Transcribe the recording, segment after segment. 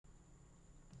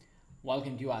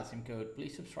Welcome to Awesome Code.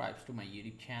 Please subscribe to my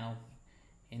YouTube channel.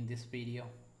 In this video,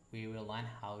 we will learn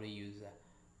how to use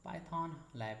a Python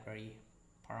library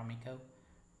Paramiko.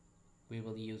 We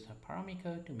will use a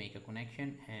Paramiko to make a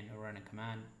connection and run a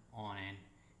command on an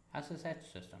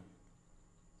SSH system.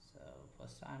 So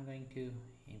first I'm going to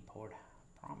import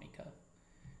Paramiko.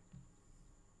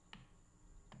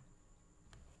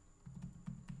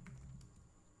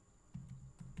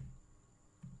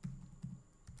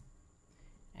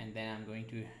 And then I'm going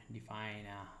to define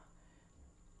a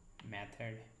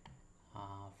method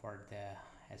for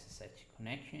the SSH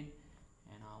connection,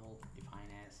 and I will define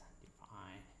SSH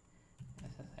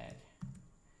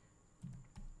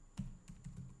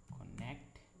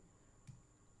connect,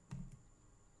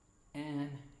 and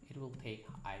it will take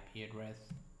IP address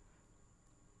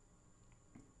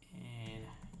and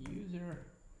user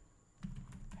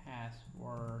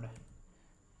password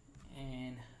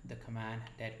and the command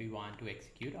that we want to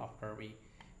execute after we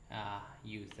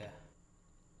use the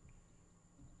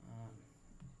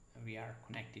we are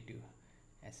connected to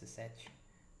SSH,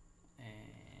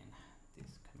 and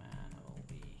this command will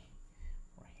be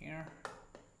right here.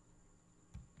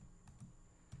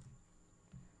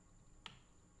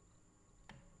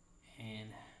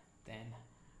 And then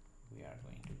we are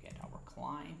going to get our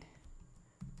client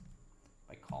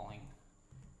by calling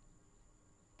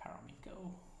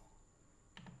Paramiko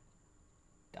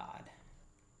dot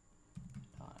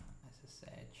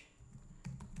SSH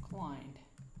client.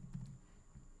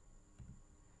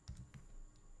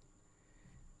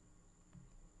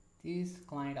 This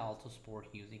client also support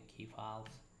using key files,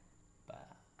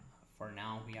 but for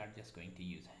now we are just going to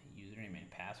use username and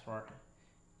password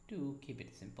to keep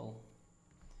it simple.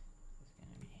 It's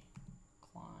going to be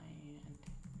client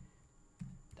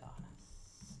dot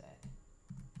set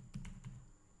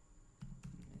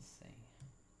missing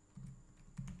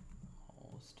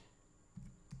host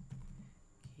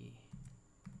key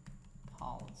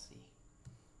policy,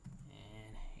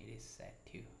 and it is set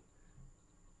to,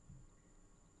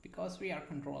 because we are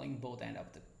controlling both ends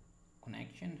of the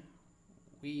connection,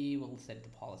 we will set the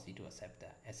policy to accept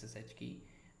the SSH key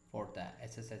for the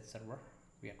SSH server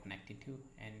we are connected to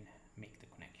and make the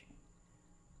connection.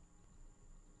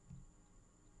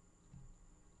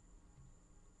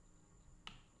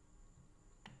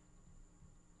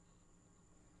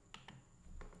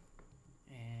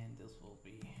 And this will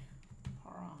be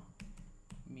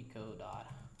paramiko dot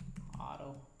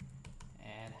auto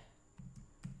add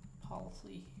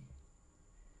policy,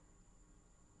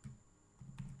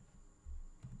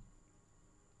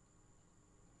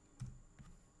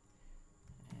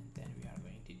 and then we are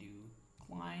going to do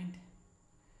client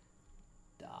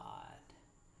dot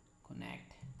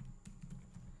connect.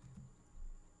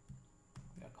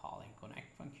 We are calling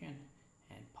connect function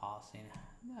and pass in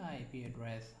the IP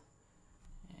address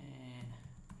and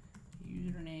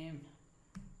username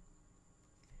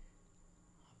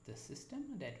of the system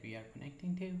that we are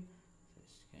connecting to. So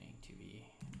it's going to be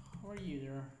our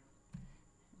user,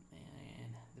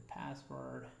 and the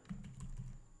password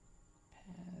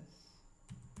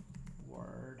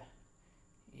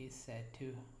is set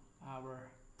to our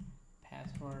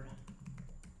password,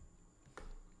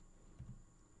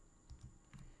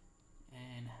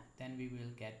 and then we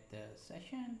will get the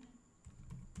session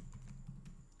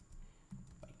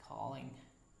by calling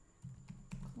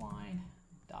client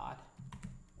dot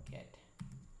get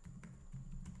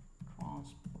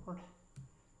transport,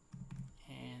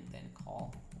 and then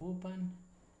call open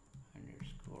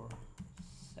underscore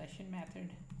session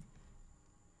method,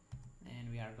 and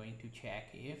we are going to check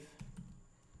if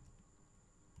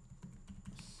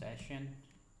session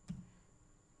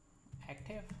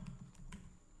active,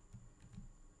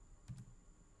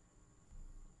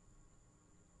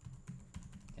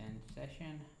 then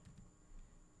session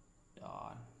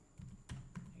dot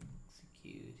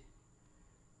execute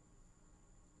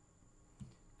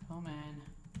command,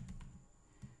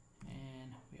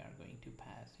 and we are going to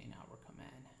pass in our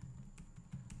command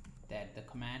that the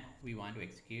command we want to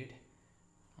execute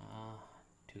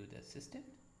to the system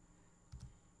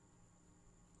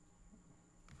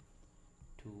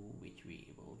to which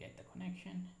we will get the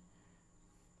connection,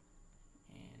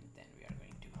 and then we are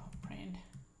going to print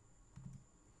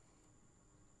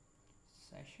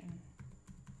session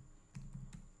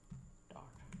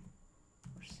dot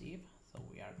receive. So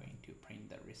we are going to print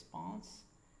the response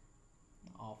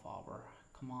of our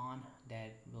command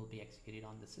that will be executed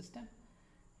on the system,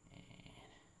 and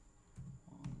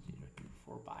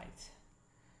 1024 bytes,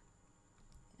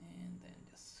 and then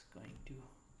just going to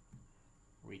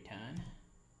return,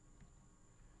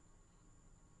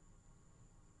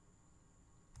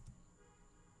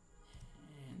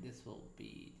 this will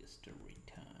be just a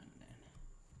return then.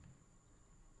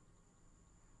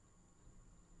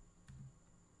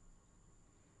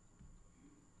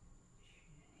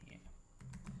 Yeah,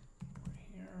 over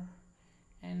here.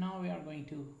 And now we are going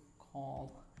to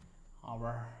call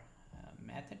our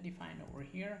method defined over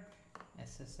here,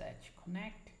 SSH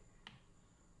connect.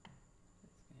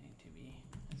 It's going to be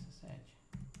SSH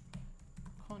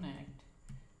connect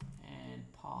and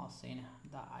pass in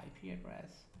the IP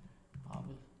address. I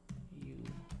will use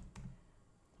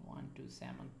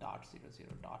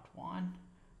 127.00.1,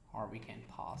 or we can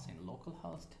pass in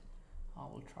localhost. I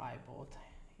will try both.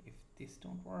 If this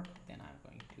don't work, then I'm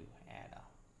going to add a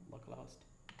localhost.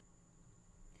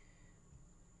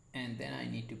 And then I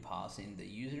need to pass in the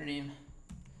username,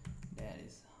 that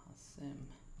is sim,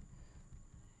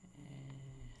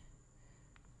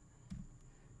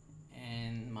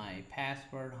 and my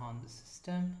password on the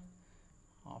system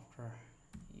after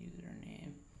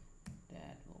username,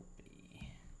 that will be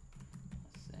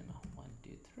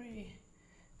sim123,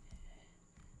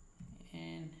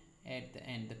 and at the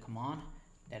end the command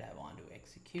that I want to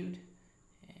execute,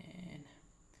 and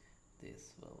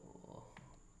this will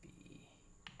be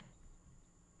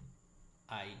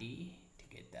ID to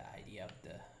get the ID of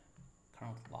the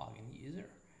current login user.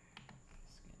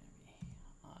 It's gonna be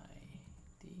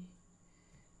ID,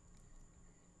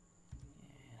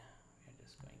 and we're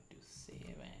just going to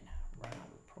save and run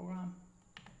our program.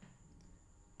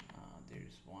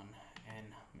 There's one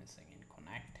N missing in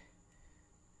connect.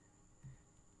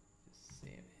 Just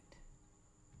save it.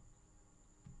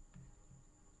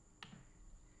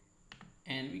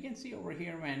 And we can see over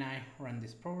here when I run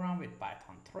this program with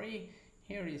Python 3,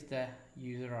 here is the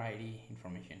user ID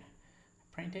information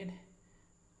printed.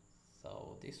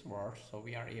 So this works. So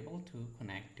we are able to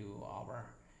connect to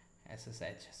our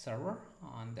SSH server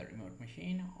on the remote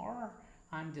machine, or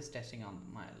I'm just testing on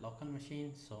my local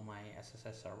machine, so my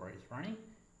SSH server is running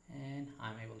and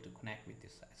I'm able to connect with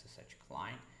this SSH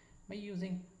client by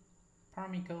using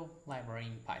Paramiko library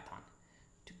in Python.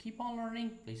 To keep on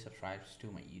learning, please subscribe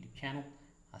to my YouTube channel.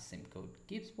 A sim code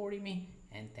keeps supporting me,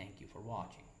 and thank you for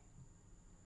watching.